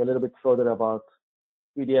to talk a little bit further about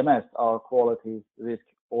QDMS, our quality, risk,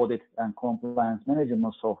 audit, and compliance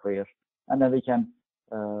management software, and then we can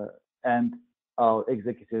end our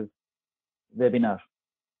executive webinar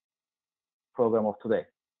program of today.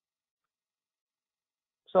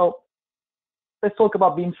 So let's talk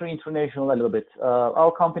about Bimser International a little bit.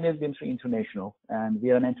 Our company is Bimser International, and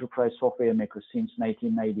we are an enterprise software maker since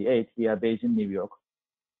 1998. We are based in New York.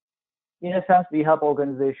 In a sense, we help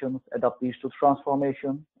organizations adopt digital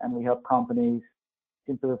transformation, and we help companies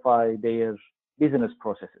simplify their business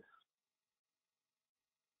processes.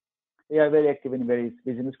 We are very active in various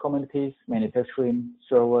business communities: manufacturing,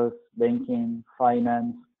 service, banking,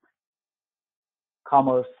 finance,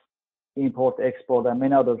 commerce, import, export, and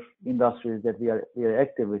many other industries that we are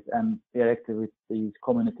active with, and we are active with these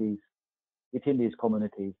communities, within these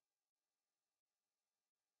communities,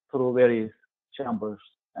 through various chambers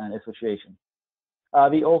and associations.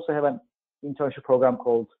 We also have an internship program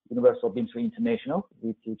called University of Bimser International.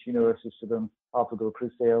 We teach university students how to do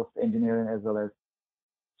pre-sales, engineering, as well as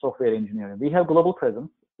software engineering. We have global presence.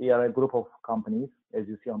 We are a group of companies, as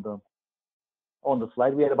you see on the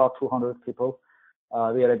slide. We are about 200 people.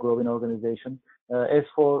 We are a growing organization. As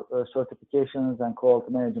for certifications and quality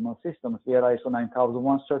management systems, we are ISO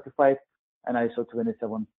 9001 certified and ISO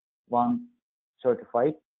 27001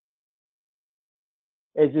 certified.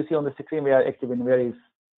 As you see on the screen, we are active in various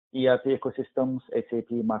ERP ecosystems: SAP,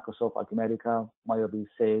 Microsoft, Acumatica, MYOB,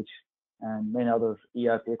 Sage, and many other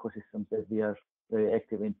ERP ecosystems that we are very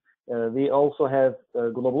active in. We also have a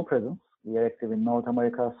global presence. We are active in North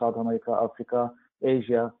America, South America, Africa,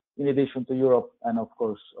 Asia, in addition to Europe, and of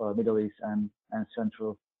course, Middle East and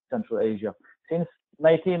Central Asia. Since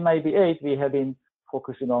 1998, we have been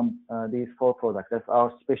focusing on these 4 products. That's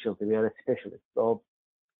our specialty. We are a specialist. So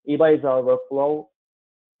EBA is our workflow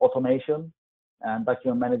automation and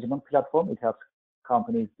document management platform. It helps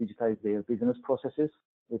companies digitize their business processes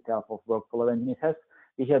with the help of workflow engine.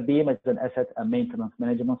 We have BIM as an asset and maintenance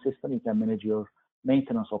management system. You can manage your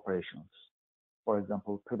maintenance operations. For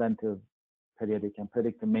example, preventive periodic and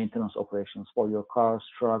predictive maintenance operations for your cars,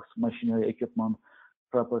 trucks, machinery, equipment,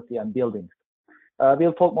 property, and buildings.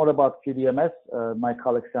 We'll talk more about QDMS. My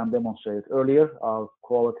colleague Sam demonstrated earlier our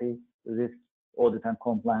quality, risk, audit, and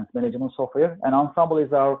compliance management software. And Ensemble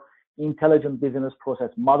is our intelligent business process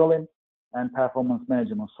modeling and performance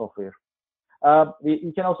management software.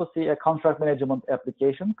 You can also see a contract management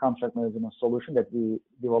application, contract management solution that we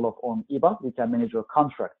develop on IBA. We can manage your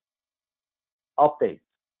contract, updates,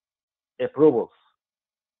 approvals,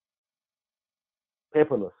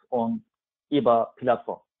 paperless on IBA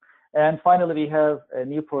platform. And finally, we have a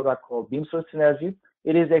new product called Bimser Synergy.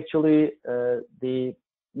 It is actually the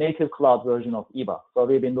native cloud version of IBA. So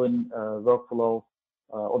we've been doing workflow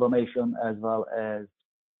automation as well as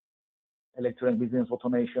electronic business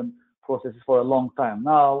automation processes for a long time.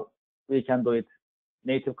 Now we can do it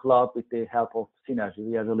native cloud with the help of Synergy.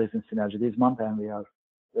 We are releasing Synergy this month, and we are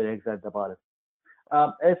very excited about it.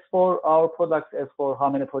 As for our products, as for how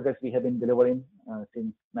many projects we have been delivering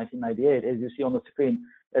since 1998, as you see on the screen,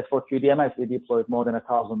 as for QDMS, we deployed more than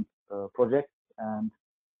 1,000 projects, and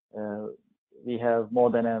we have more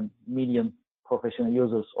than 1 million professional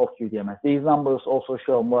users of QDMS. These numbers also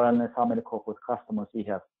show more or less how many corporate customers we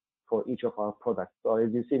have for each of our products. So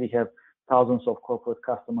as you see, we have thousands of corporate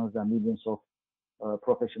customers and millions of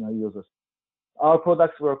professional users. Our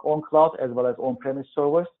products work on cloud as well as on-premise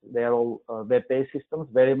servers. They are all web-based systems,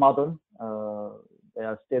 very modern. They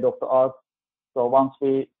are state-of-the-art. So once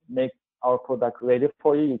we make our product ready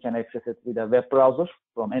for you, you can access it with a web browser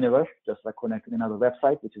from anywhere, just like connecting another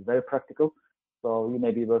website, which is very practical. So you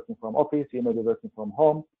may be working from office, you may be working from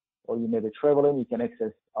home, or you may be traveling. You can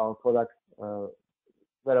access our products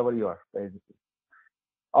wherever you are, basically.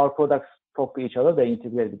 Our products talk to each other, they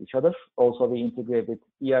integrate with each other. Also, we integrate with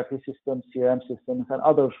ERP systems, CRM systems, and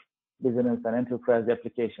other business and enterprise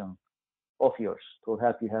applications of yours to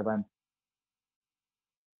help you have an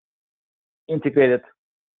integrated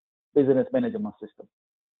business management system.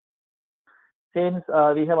 Since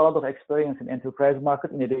we have a lot of experience in enterprise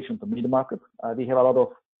market, in addition to mid-market, we have a lot of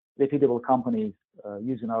reputable companies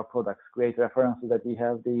using our products. Great references that we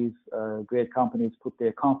have. These great companies put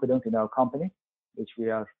their confidence in our company, which we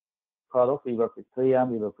are proud of. We work with 3M,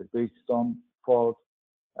 we work with Bridgestone, Ford,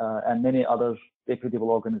 and many other reputable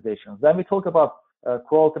organizations. When we talk about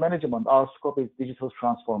quality management, our scope is digital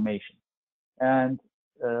transformation. And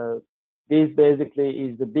this basically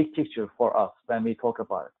is the big picture for us when we talk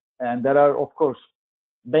about it. And there are, of course,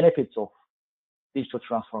 benefits of digital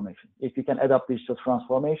transformation. If you can adapt digital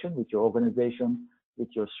transformation with your organization, with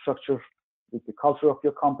your structure, with the culture of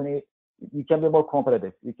your company, you can be more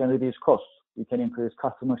competitive. You can reduce costs. You can increase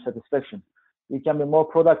customer satisfaction. You can be more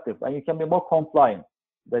productive, and you can be more compliant.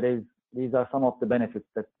 That is, these are some of the benefits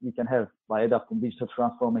that you can have by adopting digital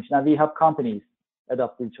transformation. And we have companies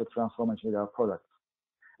adopt digital transformation with our products.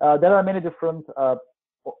 There are many different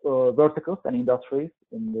verticals and industries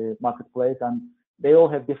in the marketplace, and they all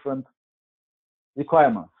have different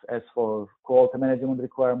requirements as for quality management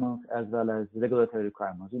requirements as well as regulatory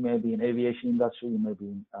requirements. You may be in aviation industry, you may be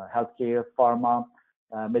in healthcare, pharma,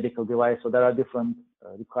 medical device. So there are different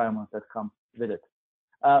requirements that come with it.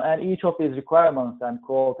 And each of these requirements and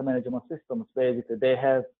quality management systems, basically, they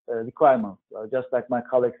have requirements. Just like my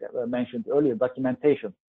colleagues mentioned earlier,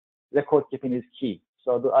 documentation, record keeping is key.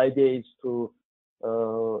 So the idea is to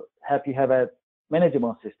help you have a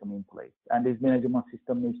management system in place, and this management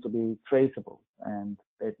system needs to be traceable and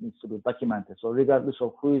it needs to be documented. So regardless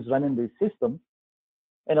of who is running this system,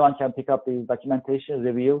 anyone can pick up the documentation,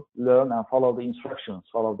 review, learn, and follow the instructions,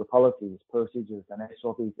 follow the policies, procedures, and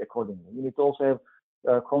SOPs accordingly. You need to also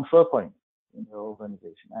have control points in your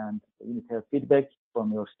organization, and you need to have feedback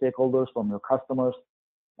from your stakeholders, from your customers,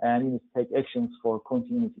 and you need to take actions for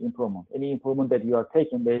continuous improvement. Any improvement that you are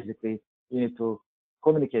taking, basically, you need to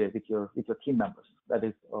communicate it with your team members. That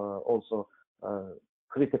is also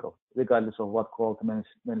critical, regardless of what quality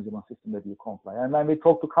management system that you comply. And when we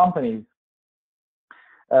talk to companies,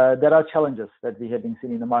 there are challenges that we have been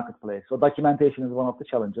seeing in the marketplace. So documentation is one of the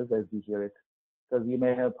challenges, as we hear it, because you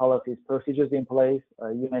may have policies, procedures in place.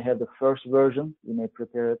 You may have the first version. You may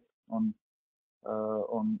prepare it in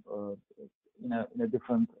a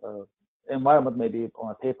different environment, maybe on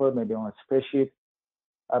a paper, maybe on a spreadsheet.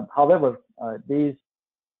 However, these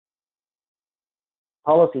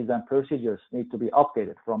policies and procedures need to be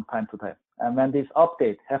updated from time to time. And when this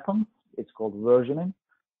update happens, it's called versioning,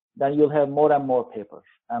 then you'll have more and more papers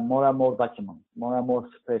and more documents, more and more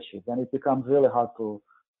spreadsheets, and it becomes really hard to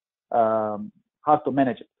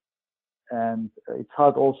manage it. And it's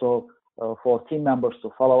hard also for team members to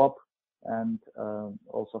follow up and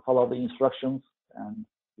also follow the instructions, and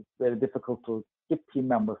it's very difficult to keep team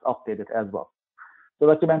members updated as well. So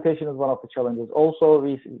documentation is one of the challenges. Also,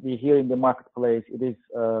 we hear in the marketplace, it is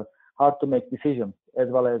hard to make decisions as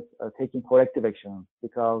well as taking corrective actions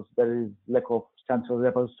because there is lack of central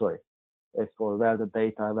repository as for where the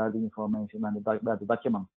data, where the information, and where the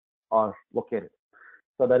documents are located.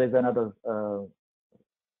 So that is another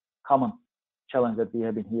common challenge that we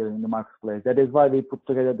have been hearing in the marketplace. That is why we put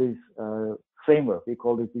together this framework. We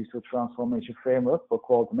call it digital transformation framework for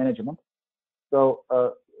quality management. So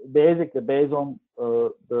basically, based on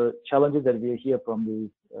the challenges that we hear from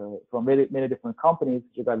many different companies,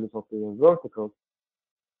 regardless of their vertical,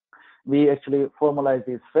 we actually formalize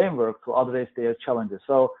this framework to address their challenges.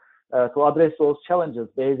 So to address those challenges,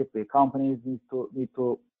 basically, companies need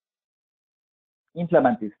to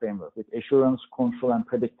implement this framework with assurance, control, and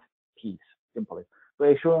predict piece, simply. So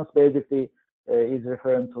assurance basically is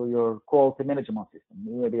referring to your quality management system.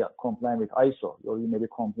 You may be compliant with ISO, or you may be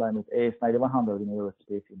compliant with AS9100 in the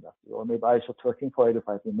aerospace industry, or maybe ISO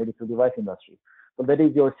 13485 in medical device industry. So that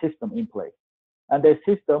is your system in place. And that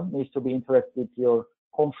system needs to be interacted with your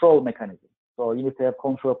control mechanism. So you need to have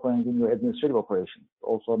control points in your administrative operations,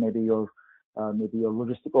 also maybe your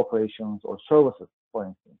logistic operations or services, for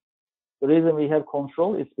instance. The reason we have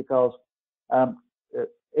control is because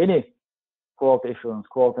any quality assurance,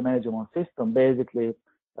 quality management system basically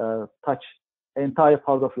touch entire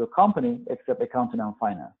part of your company except accounting and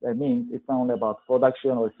finance. That means it's not only about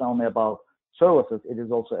production or it's not only about services, it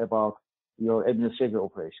is also about your administrative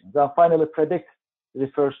operations. Then finally, predict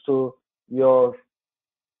refers to your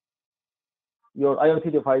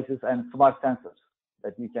IoT devices and smart sensors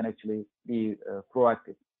that you can actually be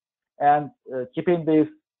proactive. And keeping this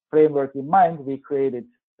framework in mind, we created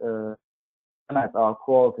our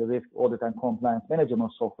quality, risk, audit, and compliance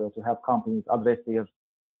management software to help companies address their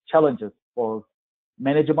challenges for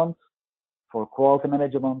management, for quality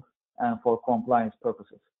management, and for compliance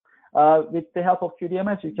purposes. With the help of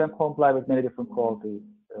QDMS, you can comply with many different quality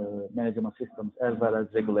management systems as well as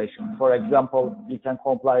regulations. For example, you can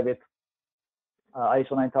comply with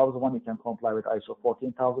ISO 9001, you can comply with ISO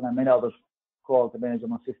 14000, and many other quality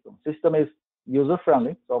management systems. System is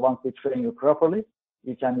user-friendly, so once we train you properly,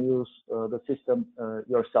 you can use the system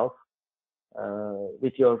yourself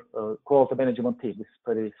with your quality management team. It's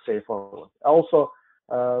pretty straightforward. Also,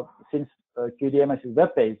 since QDMS is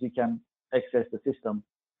web-based, you can access the system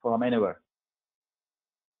from anywhere.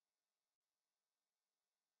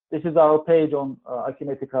 This is our page on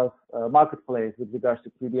Acumatica's marketplace with regards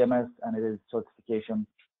to QDMS, and it is certification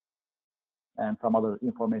and some other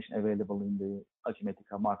information available in the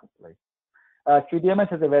Acumatica marketplace. QDMS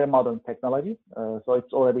has a very modern technology, so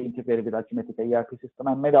it's already integrated with Acumatica ERP system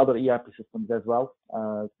and many other ERP systems as well,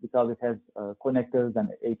 because it has connectors and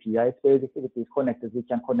APIs. Basically, with these connectors, we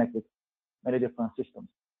can connect with many different systems.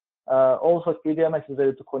 Also, QDMS is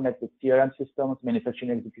ready to connect with CRM systems,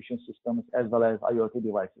 manufacturing execution systems, as well as IoT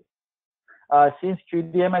devices. Since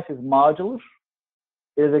QDMS is modular,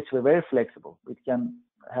 it is actually very flexible. It can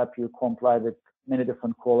help you comply with many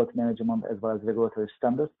different quality management as well as regulatory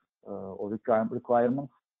standards or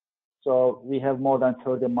requirements. So we have more than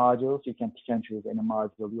 30 modules. You can pick and choose any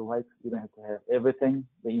module you like. You don't have to have everything.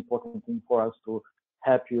 The important thing for us to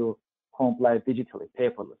help you comply digitally,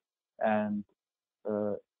 paperless, and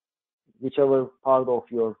whichever part of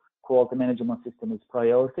your quality management system is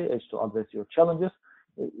priority is to address your challenges.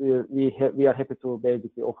 We are happy to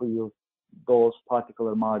basically offer you those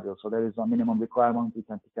particular modules. So there is a minimum requirement. You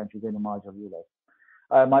can pick and choose any module you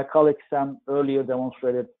like. My colleague Sam earlier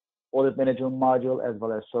demonstrated audit management module as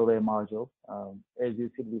well as survey module. As you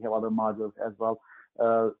see, we have other modules as well.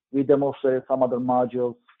 We demonstrated some other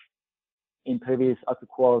modules in previous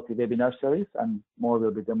Acu-Quality webinar series, and more will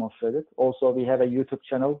be demonstrated. Also, we have a YouTube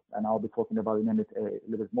channel, and I'll be talking about it in a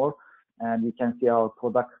little bit more. And you can see our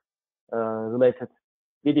product related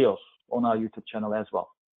videos on our YouTube channel as well.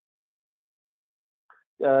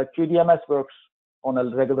 QDMS works on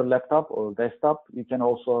a regular laptop or desktop. You can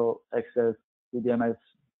also access QDMS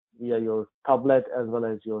via your tablet as well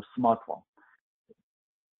as your smartphone.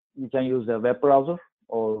 You can use a web browser,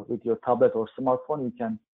 or with your tablet or smartphone, you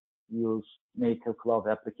can use native cloud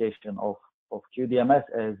application of QDMS,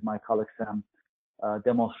 as my colleague Sam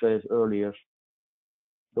demonstrated earlier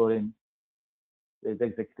during the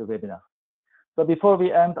executive webinar. So before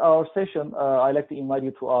we end our session, I'd like to invite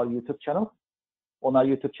you to our YouTube channel. On our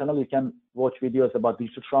YouTube channel, you can watch videos about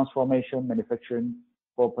digital transformation, manufacturing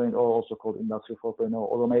 4.0, also called Industry 4.0,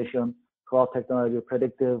 automation, cloud technology,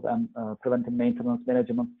 predictive and preventive maintenance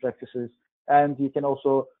management practices. And you can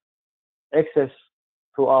also access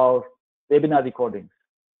to our webinar recordings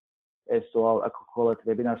as to our Acu-Quality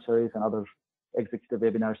webinar series and other executive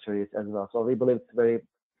webinar series as well. So we believe it's very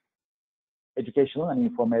educational and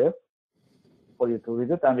informative for you to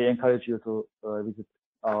visit, and we encourage you to visit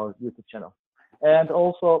our YouTube channel. And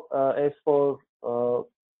also, as for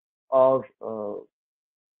our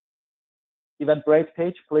Eventbrite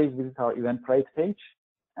page, please visit our Eventbrite page,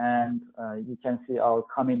 and you can see our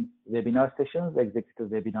coming webinar sessions, executive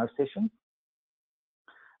webinar sessions.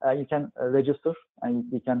 You can register, and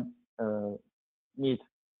we can meet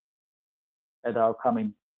at our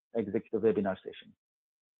coming executive webinar session.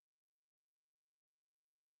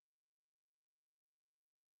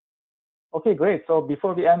 Okay, great. So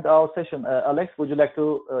before we end our session, Alex, would you like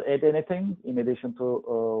to add anything in addition to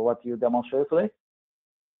what you demonstrated today?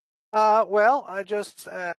 Well, I just,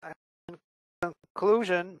 in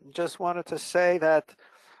conclusion, just wanted to say that,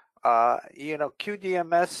 you know,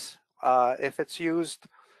 QDMS, if it's used,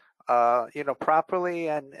 you know, properly,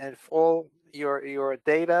 and if all your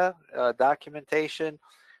data documentation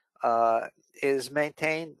is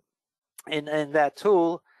maintained in that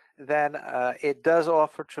tool, then it does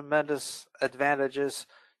offer tremendous advantages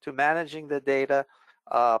to managing the data,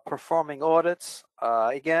 performing audits.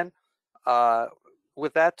 Again,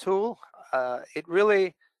 with that tool, it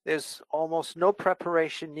really, there's almost no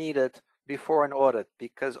preparation needed before an audit,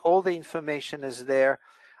 because all the information is there.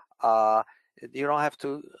 You don't have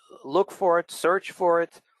to look for it, search for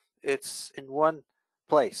it. It's in one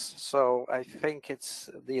place. So I think it's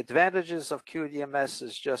the advantages of QDMS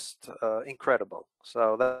is just incredible.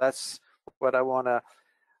 So that's what I want to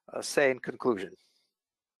say in conclusion.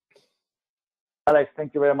 Alex,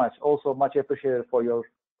 thank you very much. Also much appreciated for your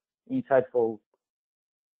insightful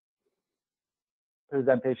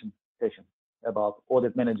presentation session about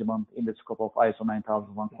audit management in the scope of ISO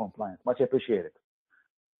 9001 compliance. Much appreciated.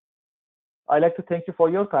 I'd like to thank you for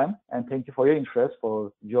your time, and thank you for your interest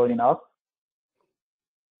for joining us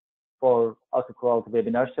for Acu-Quality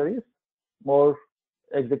webinar series. More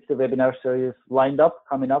executive webinar series lined up,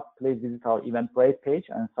 coming up. Please visit our Eventbrite page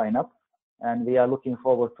and sign up. And we are looking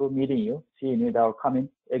forward to meeting you, seeing you at our coming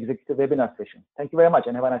executive webinar session. Thank you very much,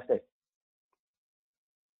 and have a nice day.